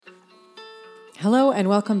Hello and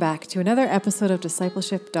welcome back to another episode of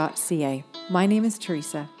Discipleship.ca. My name is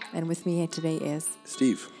Teresa, and with me today is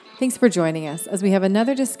Steve. Thanks for joining us as we have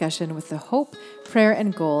another discussion with the hope, prayer,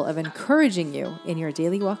 and goal of encouraging you in your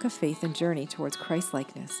daily walk of faith and journey towards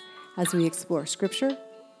Christ-likeness as we explore Scripture,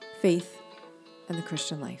 faith, and the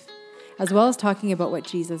Christian life, as well as talking about what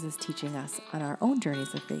Jesus is teaching us on our own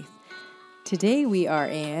journeys of faith. Today we are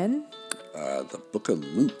in The book of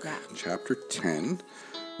Luke, chapter 10.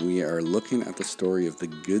 We are looking at the story of the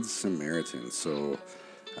Good Samaritan. So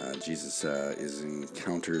Jesus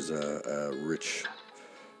encounters a rich,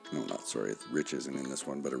 rich isn't in this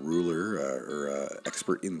one, but a ruler or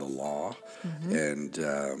expert in the law. Mm-hmm.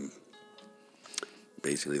 And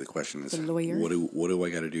basically the question is, what do I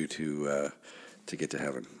got to do to get to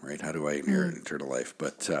heaven, right? How do I inherit eternal life?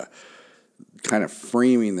 But kind of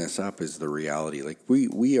framing this up is the reality. Like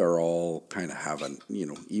we are all kind of having,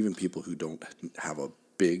 even people who don't have a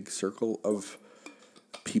big circle of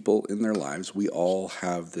people in their lives, we all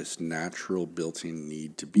have this natural built-in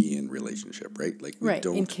need to be in relationship, right? Like we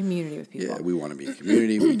don't in community with people. Yeah, we want to be in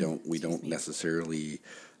community. we don't necessarily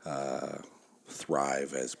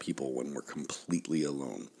thrive as people when we're completely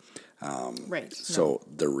alone. Right. So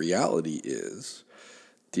the reality is,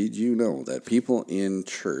 did you know that people in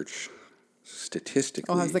church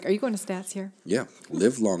statistically... Oh, I was like, are you going to stats here? Yeah.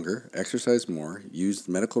 Live longer, exercise more, use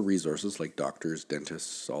medical resources like doctors,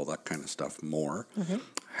 dentists, all that kind of stuff more,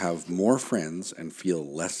 have more friends, and feel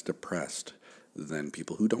less depressed than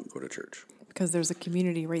people who don't go to church. Because there's a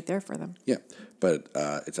community right there for them. Yeah. But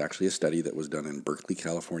it's actually a study that was done in Berkeley,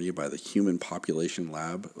 California by the Human Population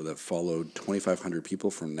Lab that followed 2,500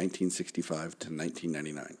 people from 1965 to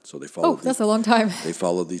 1999. So they followed... that's a long time. They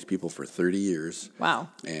followed these people for 30 years. Wow.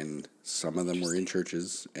 And some of them were in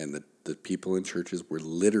churches, and the people in churches were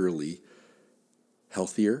literally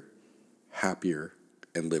healthier, happier,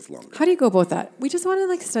 and lived longer. How do you go about that? We just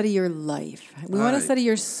want to study your life. We want to study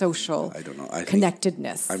your social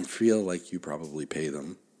connectedness. I feel like you probably pay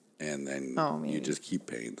them, and then you just keep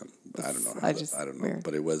paying them. I don't know. I don't know. Weird.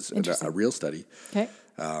 But it was a real study. Okay.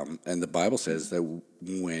 And the Bible says that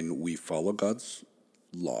when we follow God's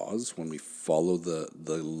laws, when we follow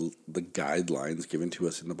the guidelines given to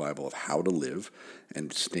us in the Bible of how to live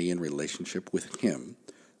and stay in relationship with Him,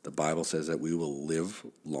 the Bible says that we will live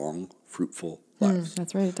long, fruitful lives.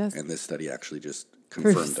 That's right, it does. And this study actually just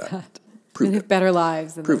confirmed that. Proved live better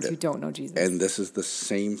lives than those who don't know Jesus. And this is the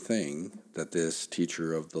same thing that this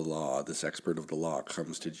teacher of the law, this expert of the law,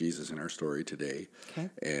 comes to Jesus in our story today. Okay.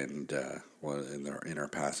 And in our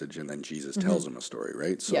passage, and then Jesus tells him a story,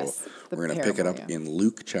 right? So we're going to pick it up in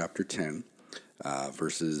Luke chapter 10,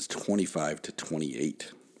 verses 25 to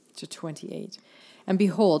 28. To 28. And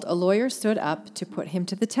behold, a lawyer stood up to put him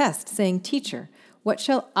to the test, saying, Teacher, what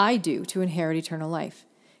shall I do to inherit eternal life?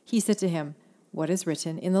 He said to him, What is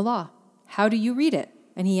written in the law? How do you read it?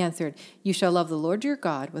 And he answered, You shall love the Lord your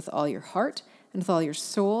God with all your heart, and with all your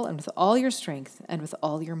soul, and with all your strength, and with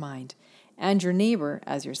all your mind, and your neighbor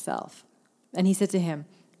as yourself. And he said to him,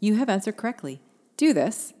 You have answered correctly. Do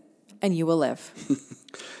this, and you will live.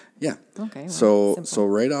 Yeah. Okay. Well, so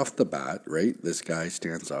right off the bat, right, this guy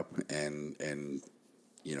stands up and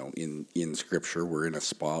in Scripture, we're in a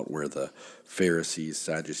spot where the Pharisees,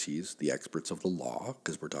 Sadducees, the experts of the law,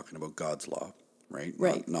 because we're talking about God's law, right?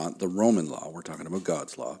 Not the Roman law. We're talking about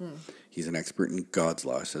God's law. He's an expert in God's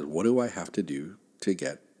law. He says, what do I have to do to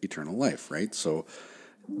get eternal life, right? So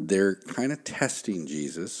they're kind of testing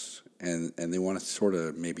Jesus, and they want to sort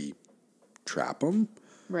of maybe trap him.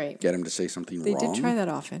 Right. Get him to say something wrong. They did try that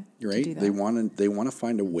often. Right. They want to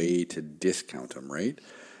find a way to discount him, right?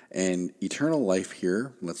 And eternal life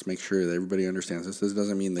here, let's make sure that everybody understands this. This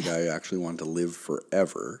doesn't mean the guy actually wanted to live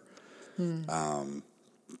forever,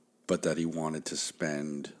 but that he wanted to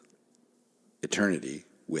spend eternity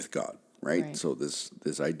with God, right? So this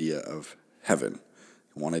idea of heaven,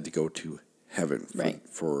 he wanted to go to heaven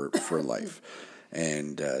for life.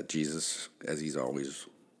 And Jesus, as he's always,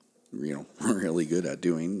 really good at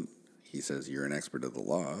doing, he says, you're an expert of the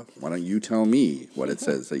law. Why don't you tell me what it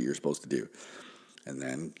says that you're supposed to do? And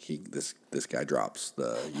then this guy drops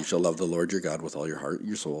you shall love the Lord your God with all your heart,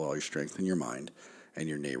 your soul, all your strength, and your mind, and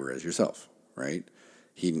your neighbor as yourself, right?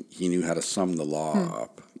 He knew how to sum the law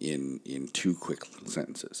up in 2 quick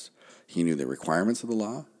sentences. He knew the requirements of the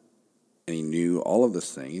law, and he knew all of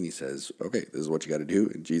this thing, and he says, okay, this is what you got to do.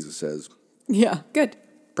 And Jesus says, yeah, good.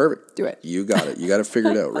 Perfect. Do it. You got it. You got to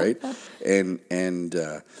figure it out, right? And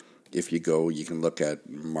if you go, you can look at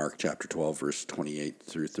Mark chapter 12, verse 28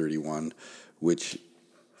 through 31, which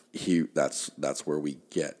that's where we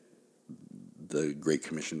get the Great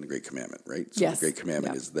Commission, the Great Commandment, right? So yes. the Great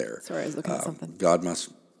Commandment is there. Sorry, I was looking at something. God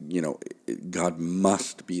must God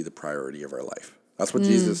must be the priority of our life. That's what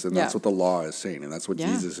Jesus, and that's what the law is saying, and that's what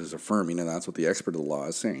Jesus is affirming, and that's what the expert of the law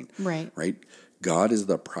is saying. Right. Right? God is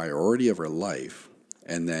the priority of our life,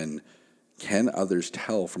 and then can others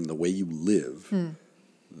tell from the way you live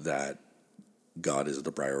that God is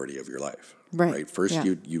the priority of your life? Right? First,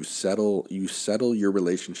 you settle your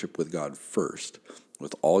relationship with God first,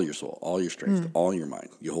 with all your soul, all your strength, all your mind.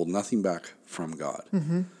 You hold nothing back from God,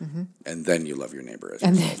 and then you love your neighbor as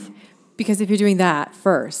yourself. Then, because if you're doing that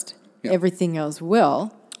first, everything else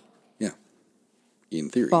will in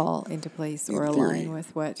theory fall into place or align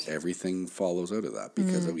with what everything follows out of that,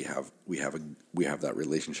 because we have that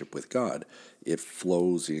relationship with God. It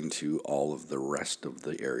flows into all of the rest of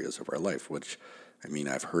the areas of our life, which, I mean,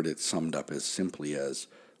 I've heard it summed up as simply as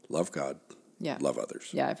love God, love others.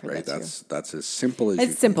 Yeah, I've heard that too. That's as simple as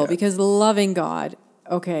it's simple, because loving God,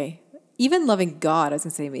 even loving God, I was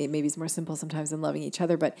going to say maybe it's more simple sometimes than loving each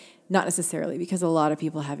other, but not necessarily, because a lot of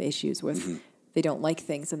people have issues with they don't like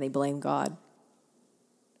things and they blame God.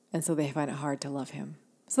 And so they find it hard to love him.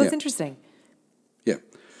 So that's interesting. Yeah.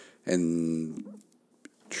 And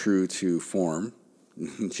true to form,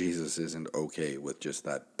 Jesus isn't okay with just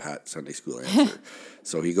that pat Sunday school answer.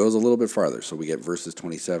 So he goes a little bit farther. So we get verses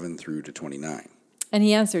 27 through to 29. And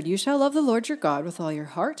he answered, "You shall love the Lord your God with all your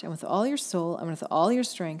heart and with all your soul and with all your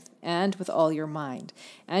strength and with all your mind,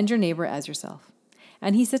 and your neighbor as yourself."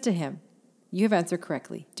 And he said to him, "You have answered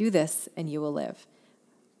correctly. Do this and you will live."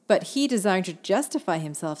 But he, desiring to justify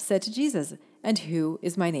himself, said to Jesus, "And who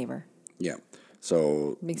is my neighbor?" Yeah.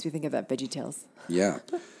 So makes me think of that VeggieTales. Yeah.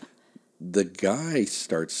 The guy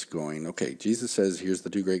starts going, okay, Jesus says, here's the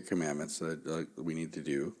 2 great commandments that we need to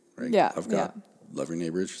do, right? Yeah. Love God, love your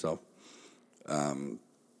neighbor as yourself.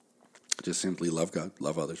 Just simply love God,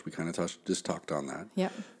 love others. We kind of just talked on that. Yeah.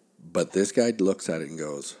 But this guy looks at it and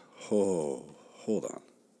goes, "Oh, hold on.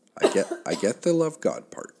 I get the love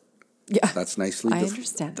God part. Yeah. That's nicely. I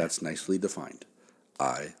understand. That's nicely defined.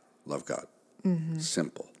 I love God.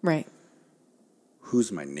 Simple. Right.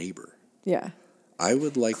 Who's my neighbor? Yeah. I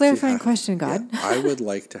would like clarifying question, God. Yeah, I would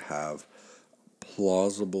like to have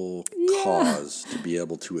plausible cause to be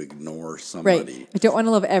able to ignore somebody. Right. I don't want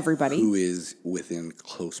to love everybody who is within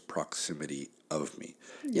close proximity of me.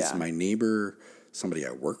 Yeah. Is my neighbor somebody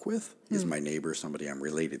I work with? Is my neighbor somebody I'm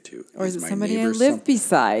related to? Or is it somebody I live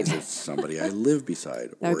beside? Is it somebody I live beside?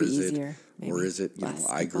 That would be easier. Or is it,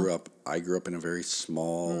 I grew up in a very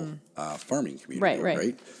small farming community,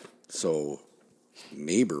 right? So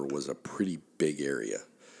neighbor was a pretty big area.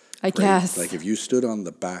 I guess. Like if you stood on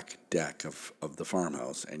the back deck of the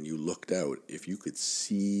farmhouse and you looked out, if you could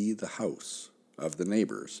see the house of the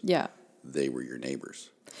neighbors, they were your neighbors.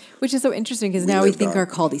 Which is so interesting, because now we think our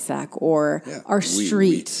cul-de-sac or our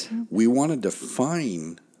street. We want to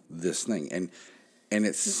define this thing. And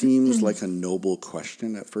it seems like a noble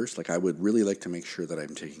question at first. Like, I would really like to make sure that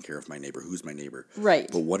I'm taking care of my neighbor. Who's my neighbor? Right.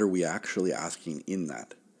 But what are we actually asking in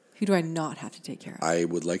that? Who do I not have to take care of? I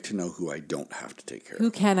would like to know who I don't have to take care of.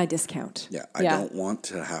 Who can I discount? Yeah, I don't want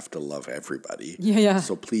to have to love everybody. Yeah.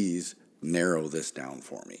 So please narrow this down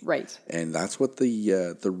for me. Right. And that's what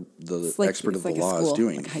the expert of the law is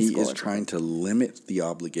doing. He is trying to limit the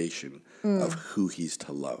obligation of who he's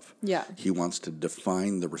to love. Yeah. He wants to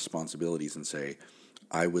define the responsibilities and say,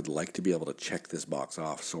 I would like to be able to check this box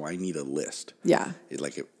off, so I need a list. Yeah.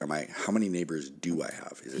 How many neighbors do I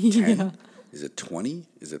have? Is it 10? Yeah. Is it 20?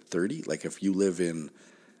 Is it 30? Like, if you live in,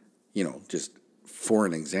 just for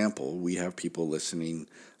an example, we have people listening,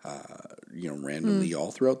 randomly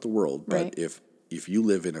all throughout the world. But if you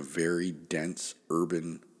live in a very dense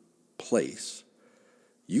urban place,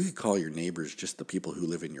 you could call your neighbors just the people who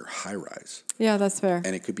live in your high rise. Yeah, that's fair.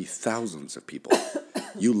 And it could be thousands of people.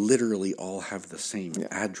 You literally all have the same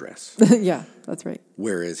address. Yeah, that's right.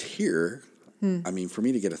 Whereas here, I mean, for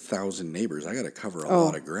me to get 1,000 neighbors, I got to cover a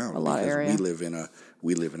lot of ground. A lot of area.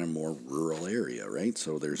 We live in a more rural area, right?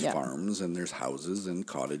 So there's farms and there's houses and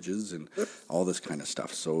cottages and all this kind of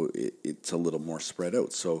stuff. So it's a little more spread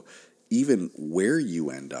out. So even where you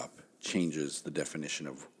end up changes the definition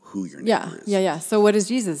of who your neighbor is. Yeah. So what does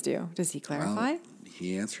Jesus do? Does he clarify?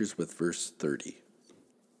 He answers with verse 30.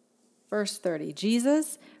 Verse 30,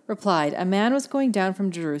 Jesus replied, "A man was going down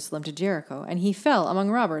from Jerusalem to Jericho, and he fell among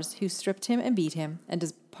robbers who stripped him and beat him and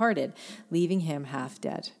departed, leaving him half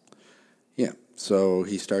dead." Yeah, so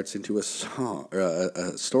he starts into a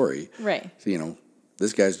story. Right. So,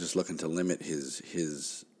 this guy's just looking to limit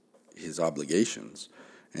his obligations,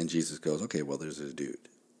 and Jesus goes, okay, well, there's this dude.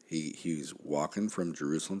 He's walking from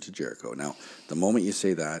Jerusalem to Jericho. Now, the moment you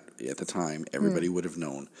say that, at the time, everybody would have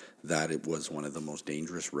known that it was one of the most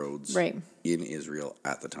dangerous roads in Israel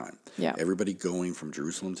at the time. Yeah. Everybody going from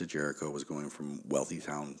Jerusalem to Jericho was going from wealthy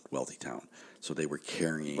town. So they were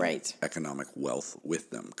carrying economic wealth with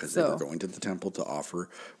them because they were going to the temple to offer,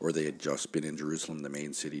 or they had just been in Jerusalem, the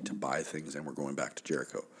main city, to buy things and were going back to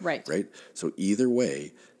Jericho. Right. So either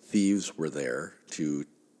way, thieves were there to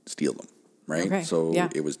steal them. Right? Okay. So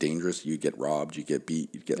it was dangerous. You'd get robbed, you'd get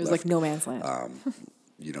beat, you'd get left. It was like no man's land.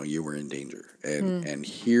 You were in danger. And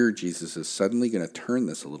here Jesus is suddenly going to turn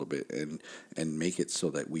this a little bit and make it so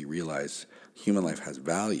that we realize human life has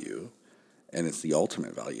value, and it's the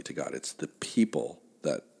ultimate value to God. It's the people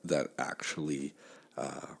that actually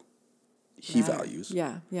he values.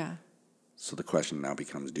 Yeah. So the question now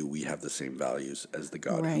becomes, do we have the same values as the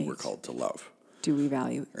God who we're called to love? Do we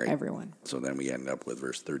value everyone? So then we end up with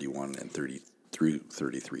verse 31 and 30 through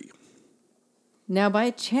 33. Now by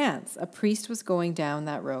chance a priest was going down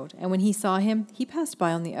that road, and when he saw him, he passed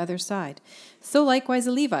by on the other side. So likewise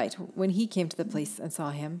a Levite, when he came to the place and saw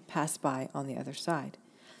him, passed by on the other side.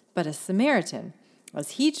 But a Samaritan,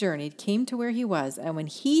 as he journeyed, came to where he was, and when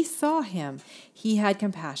he saw him, he had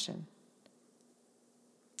compassion.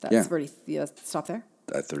 That's 30. Stop there.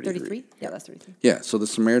 At 33. 33? Yeah, that's 33. Yeah, so the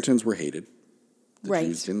Samaritans were hated. The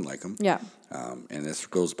Jews didn't like them. Yeah. And this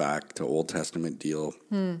goes back to Old Testament deal.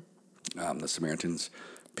 The Samaritans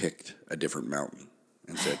picked a different mountain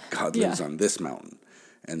and said, God lives on this mountain.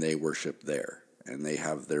 And they worship there. And they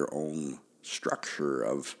have their own structure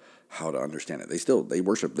of how to understand it. They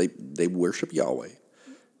worship Yahweh.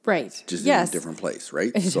 Right. Just in a different place,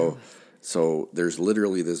 right? So there's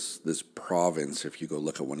literally this province, if you go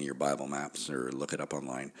look at one of your Bible maps or look it up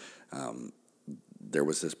online, there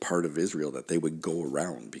was this part of Israel that they would go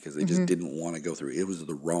around because they just didn't want to go through. It was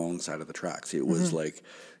the wrong side of the tracks. It was like,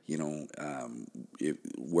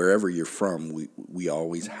 wherever you're from, we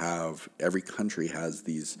always have, every country has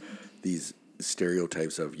these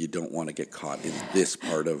stereotypes of you don't want to get caught in this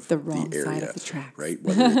part of the area, side of the tracks. right?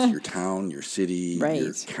 Whether it's your town, your city,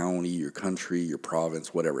 your county, your country, your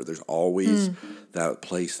province, whatever. There's always that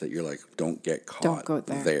place that you're like, don't get caught. Don't go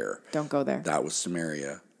there. Don't go there. That was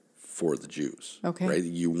Samaria for the Jews. Okay. Right?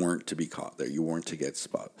 You weren't to be caught there. You weren't to get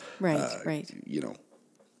spot. Right.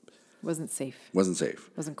 Wasn't safe.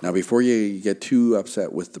 Wasn't cool. Now, before you get too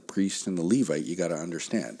upset with the priest and the Levite, you got to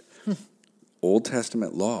understand. Old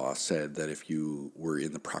Testament law said that if you were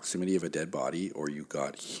in the proximity of a dead body or you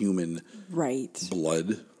got human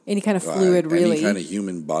blood, any kind of fluid, really, any kind of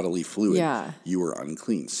human bodily fluid, you were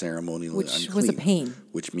unclean, ceremonially unclean. Which was a pain.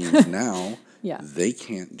 Which means now they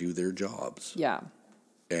can't do their jobs. Yeah.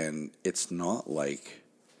 And it's not like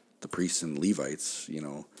the priests and Levites,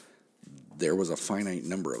 there was a finite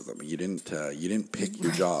number of them. You didn't pick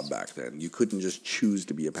your job back then. You couldn't just choose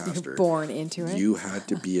to be a pastor. You're born into it. You had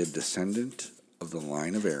to be a descendant of the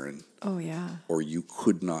line of Aaron. Oh, yeah. Or you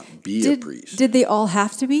could not be a priest. Did they all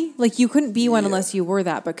have to be? Like, you couldn't be one unless you were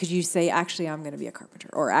that, but could you say, actually, I'm going to be a carpenter,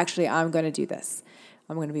 or actually, I'm going to do this.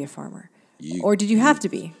 I'm going to be a farmer. Or did you have to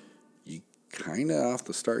be? You kind of, off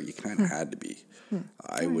the start, you kind of had to be.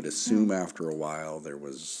 I would assume after a while there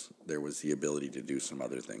was the ability to do some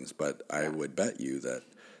other things, but I would bet you that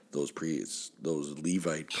those priests, those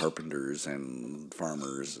Levite carpenters and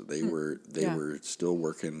farmers, they were still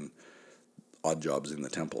working odd jobs in the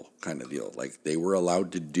temple kind of deal. Like they were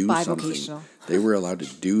allowed to do something. They were allowed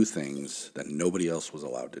to do things that nobody else was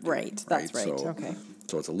allowed to do. Right, that's right. Okay.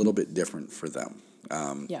 So it's a little bit different for them.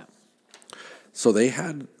 So they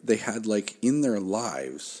had like in their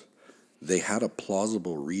lives, they had a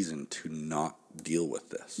plausible reason to not deal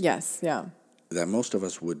with this. Yes, yeah. That most of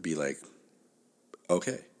us would be like,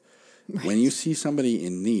 okay. Right. When you see somebody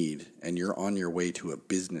in need and you're on your way to a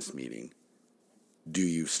business meeting, do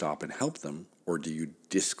you stop and help them, or do you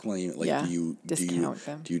disclaim? Like, do you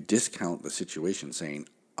discount the situation, saying,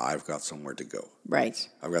 "I've got somewhere to go. Right.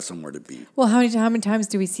 I've got somewhere to be." Well, how many times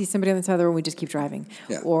do we see somebody on the side of the road and we just keep driving?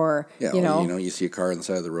 Yeah. Or you see a car on the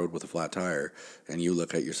side of the road with a flat tire, and you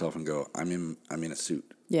look at yourself and go, "I'm in a suit."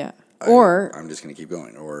 Yeah. I'm just going to keep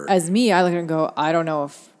going. Or as me, I look at it and go, I don't know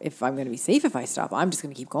if I'm going to be safe if I stop. I'm just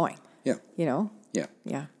going to keep going. Yeah. Yeah.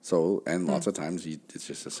 Yeah. So, and lots of times it's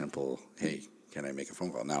just a simple, hey, can I make a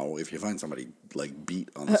phone call? Now, if you find somebody like beat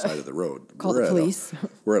on the side of the road, call the police.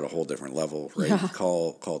 We're at a whole different level, right? Yeah.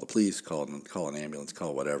 Call the police, call an ambulance,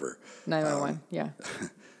 call whatever. 911, yeah.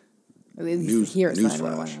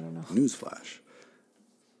 Newsflash.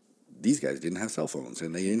 These guys didn't have cell phones,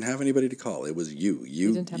 and they didn't have anybody to call. It was you.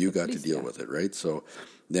 You got to deal with it, right? So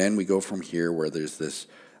then we go from here where there's this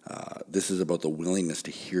This is about the willingness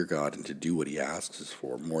to hear God and to do what he asks us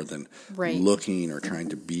for, more than Right. looking or trying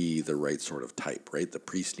to be the right sort of type, right? The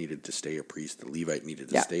priest needed to stay a priest. The Levite needed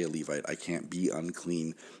to stay a Levite. I can't be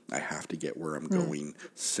unclean. I have to get where I'm going,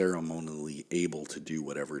 ceremonially able to do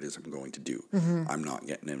whatever it is I'm going to do. I'm not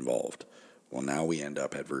getting involved. Well, now we end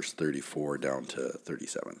up at verse 34 down to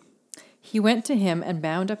 37. He went to him and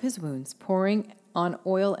bound up his wounds, pouring on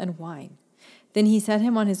oil and wine. Then he set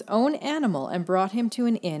him on his own animal and brought him to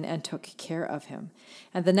an inn and took care of him.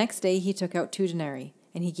 And the next day he took out 2 denarii,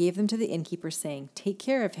 and he gave them to the innkeeper, saying, "Take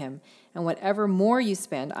care of him, and whatever more you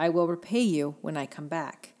spend, I will repay you when I come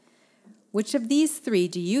back." Which of these 3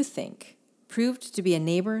 do you think proved to be a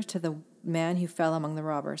neighbor to the man who fell among the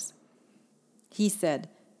robbers? He said,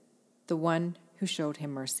 "The one who showed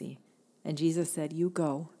him mercy." And Jesus said, "You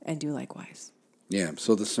go and do likewise." Yeah,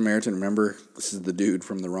 so the Samaritan, remember, this is the dude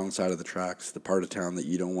from the wrong side of the tracks, the part of town that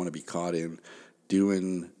you don't want to be caught in,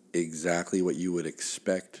 doing exactly what you would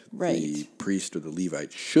expect the priest or the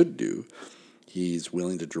Levite should do. He's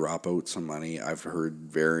willing to drop out some money. I've heard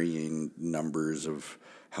varying numbers of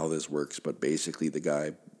how this works, but basically the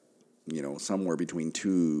guy, somewhere between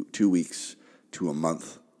two weeks to a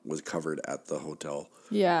month was covered at the hotel.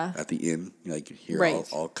 Yeah. At the inn. Like, here, Right.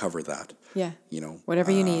 I'll cover that. Yeah.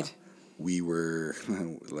 Whatever you need. We were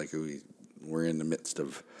we're in the midst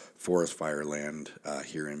of forest fire land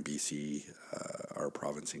here in BC, our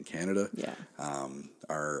province in Canada. Yeah.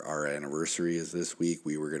 Our anniversary is this week.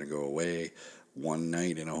 We were going to go away. One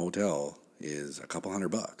night in a hotel is a couple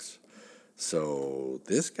 $100. So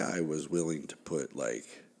this guy was willing to put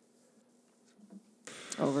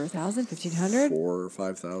over $1,000, $1,500, $4,000 or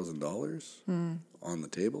 $5,000 on the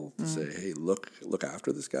table to say, "Hey, look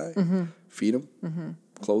after this guy, feed him,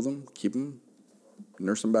 clothe him, keep him,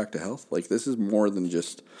 nurse him back to health." This is more than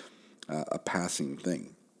just a passing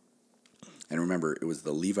thing. And remember, it was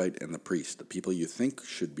the Levite and the priest, the people you think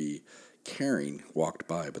should be caring, walked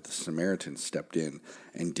by, but the Samaritan stepped in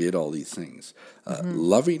and did all these things.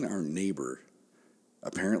 Loving our neighbor,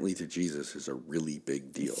 apparently to Jesus, is a really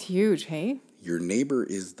big deal. It's huge, hey? Your neighbor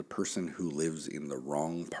is the person who lives in the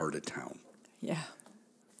wrong part of town. Yeah.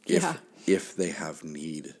 If they have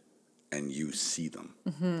need and you see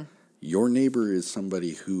them. Your neighbor is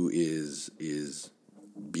somebody who is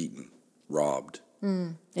beaten, robbed.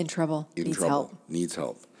 In trouble. Needs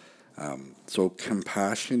help. So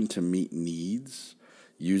compassion to meet needs,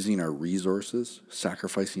 using our resources,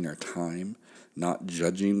 sacrificing our time, not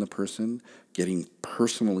judging the person, getting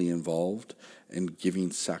personally involved, and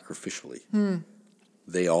giving sacrificially.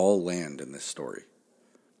 They all land in this story.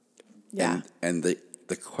 Yeah. And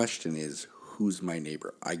the question is, who's my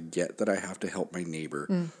neighbor? I get that I have to help my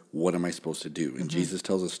neighbor. What am I supposed to do? And Jesus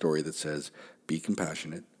tells a story that says, be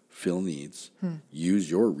compassionate, fill needs,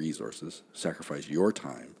 use your resources, sacrifice your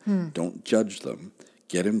time, don't judge them,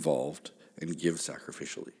 get involved, and give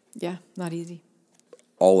sacrificially. Yeah, not easy.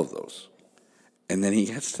 All of those. And then he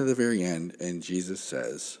gets to the very end, and Jesus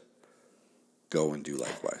says, go and do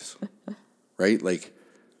likewise. Right?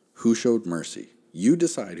 Who showed mercy? You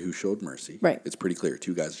decide who showed mercy. Right. It's pretty clear.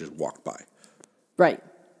 2 guys just walked by. Right.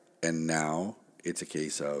 And now it's a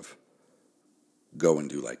case of go and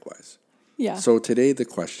do likewise. Yeah. So today the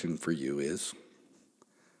question for you is,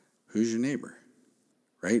 who's your neighbor?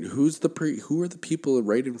 Right? Who are the people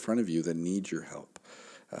right in front of you that need your help?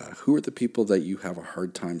 Who are the people that you have a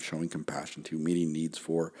hard time showing compassion to, meeting needs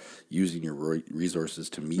for, using your resources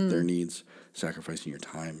to meet their needs, sacrificing your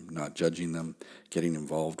time, not judging them, getting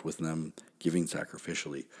involved with them, giving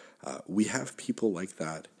sacrificially? We have people like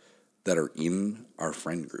that are in our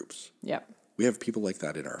friend groups. Yeah. We have people like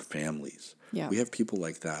that in our families. Yeah. We have people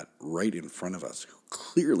like that right in front of us who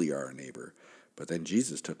clearly are our neighbor. But then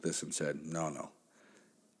Jesus took this and said, no.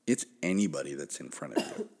 It's anybody that's in front of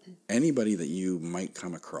you. Anybody that you might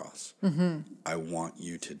come across. I want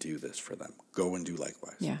you to do this for them. Go and do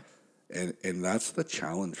likewise. Yeah. And that's the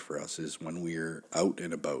challenge for us, is when we're out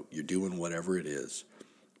and about, you're doing whatever it is.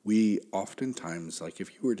 We oftentimes,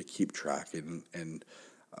 if you were to keep track, and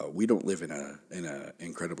we don't live in a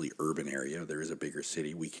incredibly urban area. There is a bigger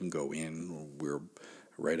city. We can go in.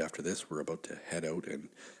 Right after this, we're about to head out and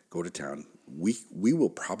go to town. We will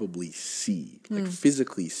probably see,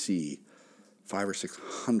 physically see, 500 or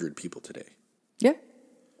 600 people today. Yeah.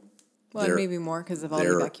 Well, maybe more because of all the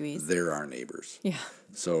evacuees. They're our neighbors. Yeah.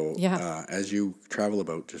 So as you travel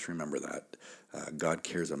about, just remember that God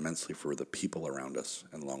cares immensely for the people around us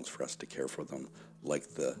and longs for us to care for them,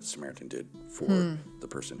 like the Samaritan did for the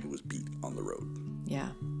person who was beat on the road. Yeah.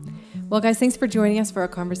 Well, guys, thanks for joining us for our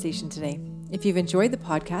conversation today. If you've enjoyed the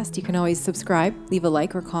podcast, you can always subscribe, leave a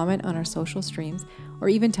like or comment on our social streams, or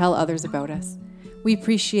even tell others about us. We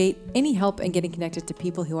appreciate any help in getting connected to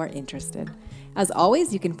people who are interested. As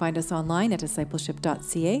always, you can find us online at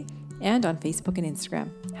Discipleship.ca and on Facebook and Instagram.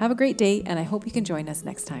 Have a great day, and I hope you can join us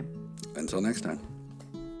next time. Until next time.